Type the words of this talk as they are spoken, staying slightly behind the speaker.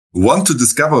Want to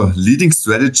discover leading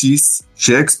strategies,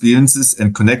 share experiences,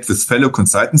 and connect with fellow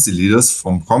consultancy leaders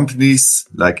from companies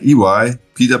like EY,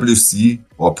 PwC,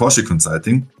 or Porsche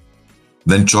Consulting?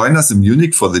 Then join us in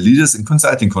Munich for the Leaders in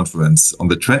Consulting Conference on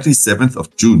the 27th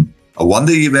of June, a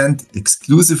one-day event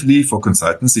exclusively for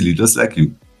consultancy leaders like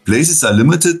you. Places are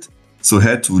limited, so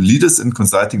head to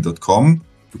leadersinconsulting.com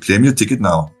to claim your ticket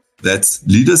now. That's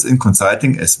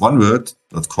leadersinconsulting as one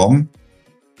word.com.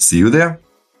 See you there.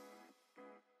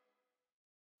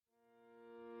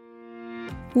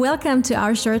 Welcome to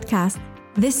our Shortcast.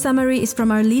 This summary is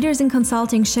from our Leaders in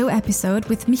Consulting show episode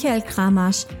with Michael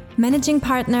Kramarsch, Managing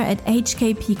Partner at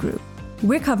HKP Group.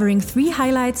 We're covering 3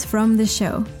 highlights from the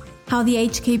show. How the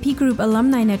HKP Group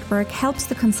Alumni Network helps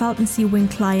the consultancy win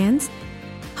clients,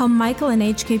 how Michael and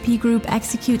HKP Group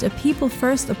execute a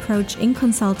people-first approach in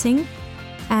consulting,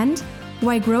 and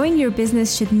why growing your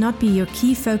business should not be your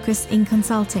key focus in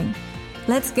consulting.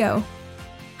 Let's go!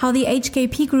 How the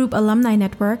HKP Group Alumni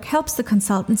Network helps the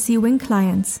consultancy win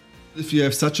clients. If you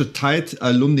have such a tight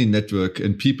alumni network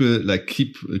and people like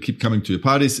keep coming to your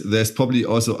parties, there's probably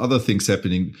also other things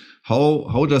happening.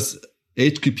 How does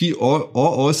HKP or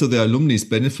also the alumni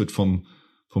benefit from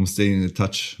staying in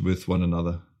touch with one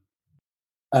another?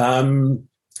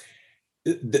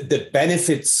 The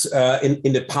benefits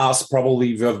in the past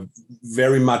probably were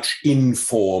very much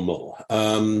informal.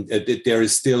 There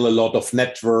is still a lot of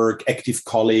network, active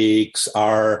colleagues,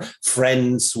 are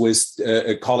friends with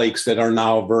colleagues that are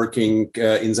now working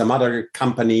in some other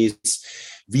companies.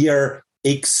 We are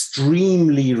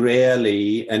extremely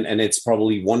rarely, and it's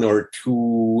probably 1 or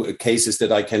 2 cases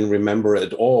that I can remember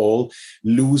at all,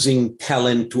 losing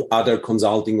talent to other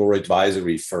consulting or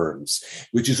advisory firms,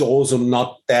 which is also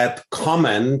not that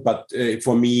common, but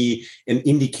for me, an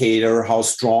indicator how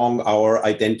strong our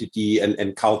identity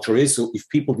and culture is. So if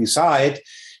people decide,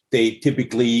 they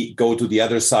typically go to the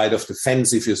other side of the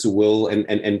fence, if you so will,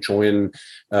 and join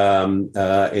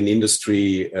an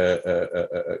industry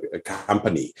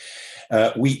company.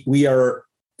 We are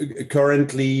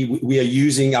currently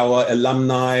using our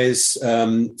alumni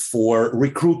for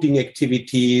recruiting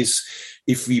activities.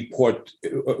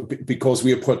 Because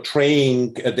we are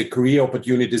portraying the career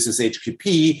opportunities as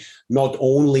HKP, not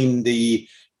only in the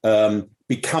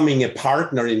becoming a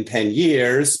partner in 10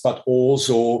 years, but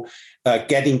also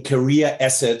getting career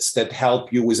assets that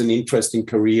help you with an interesting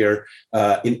career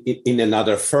in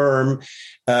another firm.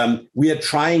 We are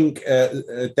trying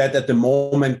that at the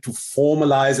moment to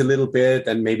formalize a little bit,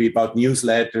 and maybe about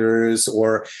newsletters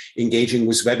or engaging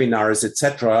with webinars,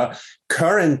 etc.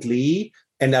 Currently,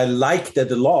 and I like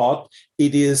that a lot,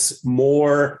 it is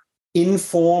more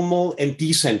informal and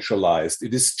decentralized.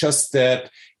 It is just that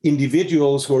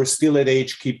individuals who are still at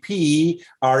HKP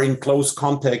are in close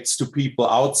contacts to people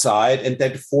outside, and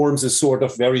that forms a sort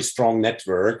of very strong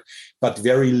network, but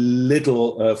very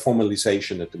little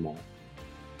formalization at the moment.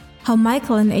 How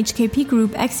Michael and HKP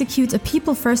Group execute a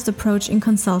people-first approach in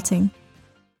consulting.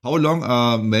 How long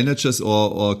are managers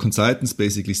or consultants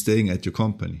basically staying at your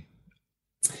company?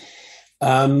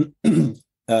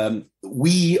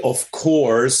 We, of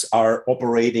course, are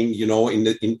operating,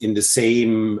 in the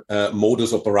same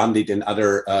modus operandi than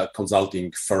other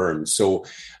consulting firms. So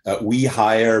we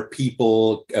hire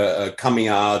people coming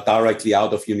directly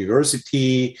out of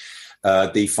university.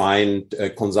 They find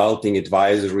consulting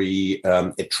advisory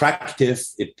attractive.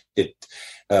 It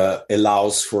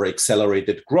allows for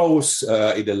accelerated growth.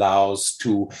 It allows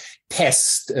to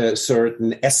test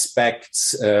certain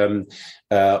aspects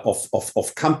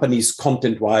of companies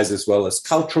content-wise as well as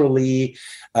culturally.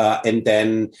 And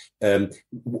then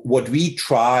what we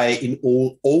try in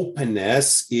all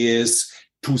openness is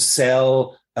to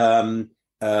sell an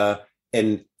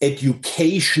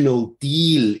educational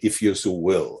deal, if you so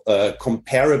will,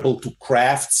 comparable to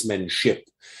craftsmanship,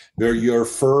 where you're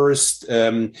first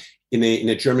in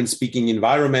a German-speaking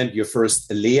environment, you're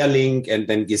first a Lehrling and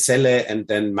then Geselle and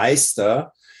then Meister.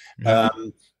 Mm-hmm.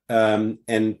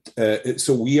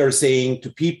 So we are saying to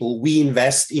people, we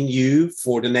invest in you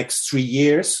for the next 3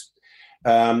 years.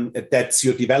 That's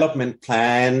your development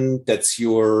plan. That's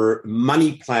your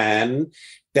money plan.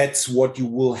 That's what you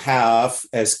will have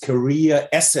as career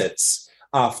assets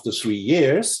after 3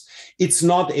 years. It's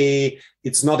not a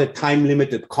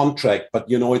time-limited contract, but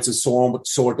it's a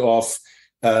sort of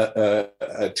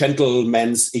a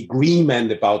gentleman's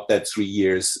agreement about that 3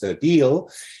 years deal.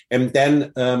 And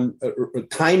then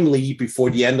timely before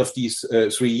the end of these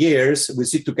 3 years, we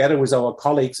sit together with our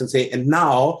colleagues and say, and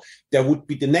now there would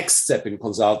be the next step in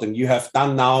consulting. You have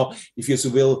done now, if you so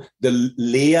will, the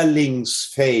Lehrlings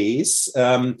phase.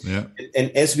 And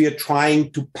as we are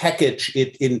trying to package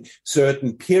it in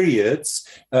certain periods,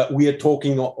 we are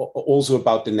talking also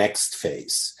about the next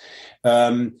phase.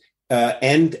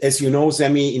 And as you know,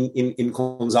 Sami, in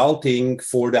consulting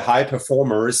for the high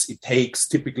performers, it takes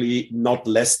typically not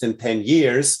less than 10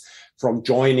 years from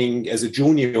joining as a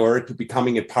junior to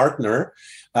becoming a partner.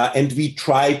 And we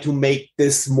try to make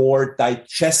this more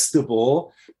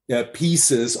digestible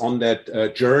pieces on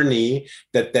that journey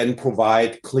that then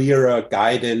provide clearer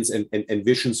guidance and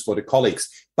visions for the colleagues.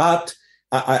 But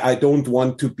I don't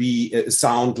want to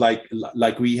sound like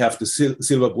we have the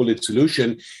silver bullet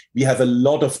solution. We have a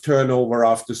lot of turnover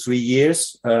after 3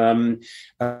 years,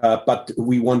 but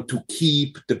we want to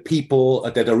keep the people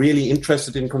that are really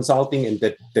interested in consulting and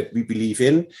that we believe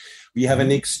in. We have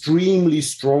an extremely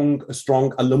strong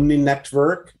alumni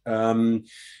network.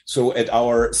 So at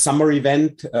our summer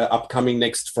event upcoming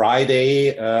next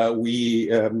Friday, we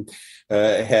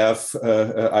have,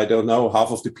 I don't know,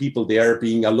 half of the people there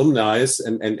being alumni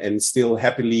and still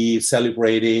happily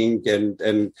celebrating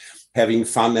and having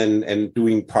fun and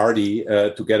doing party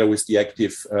together with the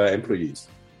active employees.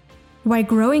 Why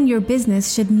growing your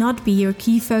business should not be your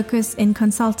key focus in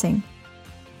consulting.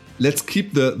 Let's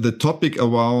keep the topic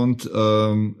around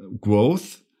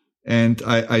growth. And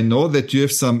I know that you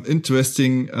have some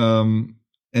interesting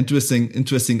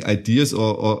ideas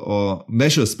or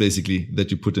measures basically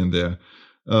that you put in there.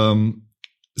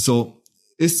 So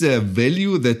is there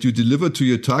value that you deliver to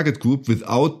your target group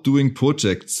without doing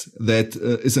projects that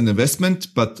is an investment,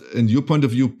 but in your point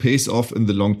of view pays off in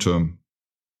the long term?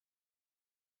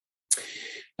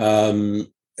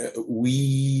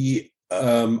 We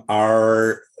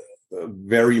are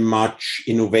very much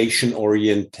innovation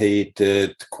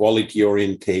orientated, quality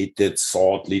orientated,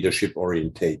 thought leadership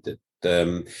orientated.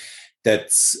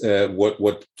 That's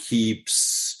what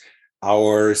keeps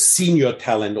our senior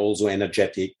talent also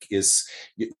energetic. Is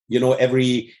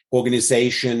every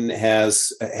organization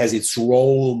has its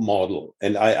role model,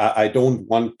 and I don't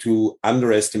want to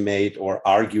underestimate or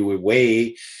argue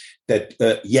away that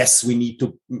yes, we need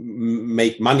to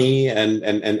make money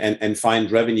and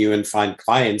find revenue and find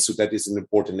clients. So that is an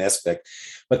important aspect.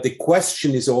 But the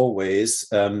question is always,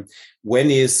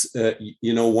 when is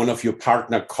one of your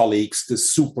partner colleagues the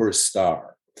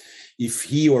superstar? If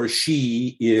he or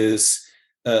she is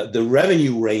the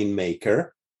revenue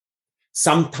rainmaker,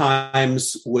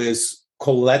 sometimes with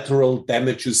collateral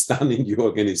damages done in the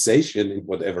organization in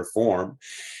whatever form,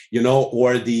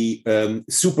 or the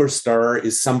superstar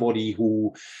is somebody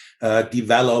who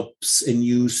develops a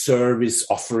new service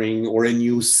offering or a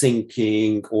new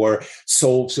thinking or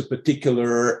solves a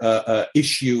particular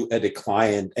issue at a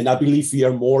client. And I believe we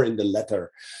are more in the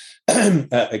latter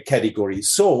category.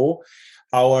 So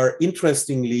our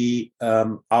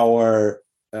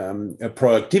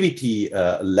productivity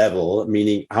level,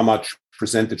 meaning how much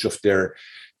percentage of their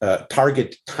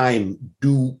target time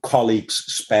do colleagues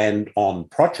spend on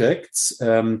projects,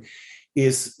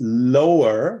 is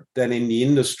lower than in the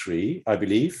industry, I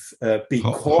believe,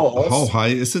 because... How high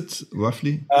is it,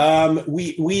 roughly?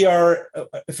 We are,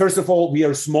 first of all, we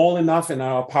are small enough and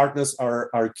our partners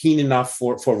are keen enough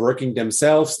for working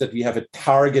themselves that we have a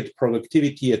target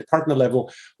productivity at partner level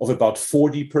of about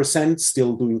 40%,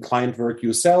 still doing client work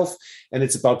yourself, and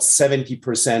it's about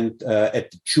 70%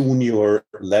 at the junior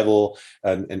level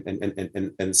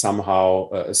and somehow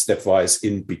stepwise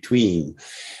in between.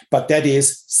 But that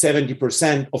is 70%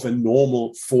 of a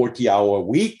normal 40-hour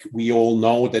week. We all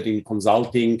know that in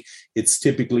consulting, it's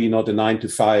typically not a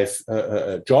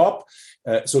 9-to-5 job.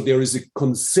 So there is a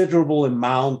considerable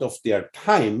amount of their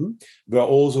time where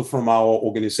also from our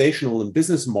organizational and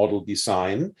business model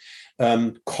design,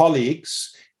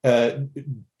 colleagues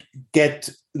get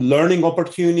learning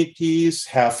opportunities,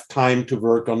 have time to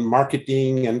work on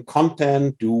marketing and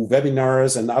content, do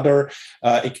webinars and other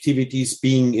activities,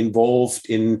 being involved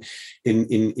in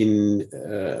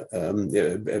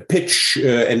pitch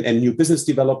and new business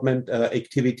development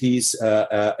activities,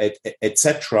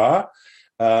 etc.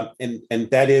 And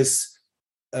that is,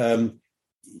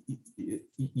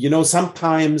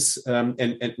 sometimes,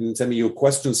 and some of your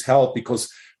questions help because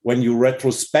when you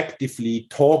retrospectively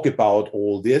talk about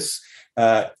all this,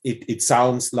 it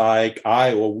sounds like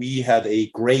we had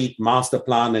a great master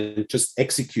plan and just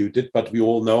executed, but we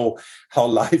all know how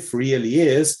life really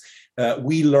is.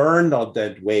 We learned on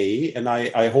that way, and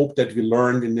I hope that we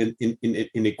learned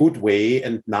in a good way.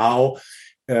 And now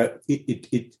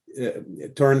it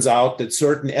turns out that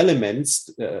certain elements,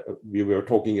 we were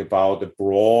talking about a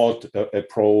broad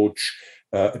approach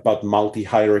about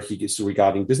multi-hierarchies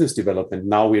regarding business development.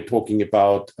 Now we're talking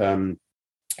about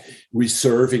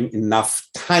reserving enough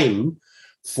time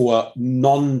for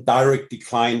non-directly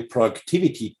client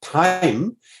productivity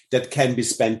time that can be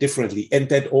spent differently. And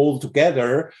that all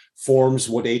together forms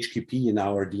what HKP in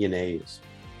our DNA is.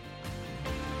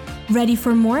 Ready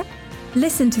for more?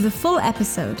 Listen to the full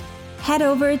episode. Head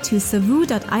over to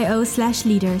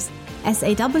savoo.io/leaders,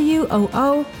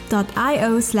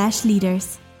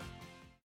 SAWOO.io/leaders.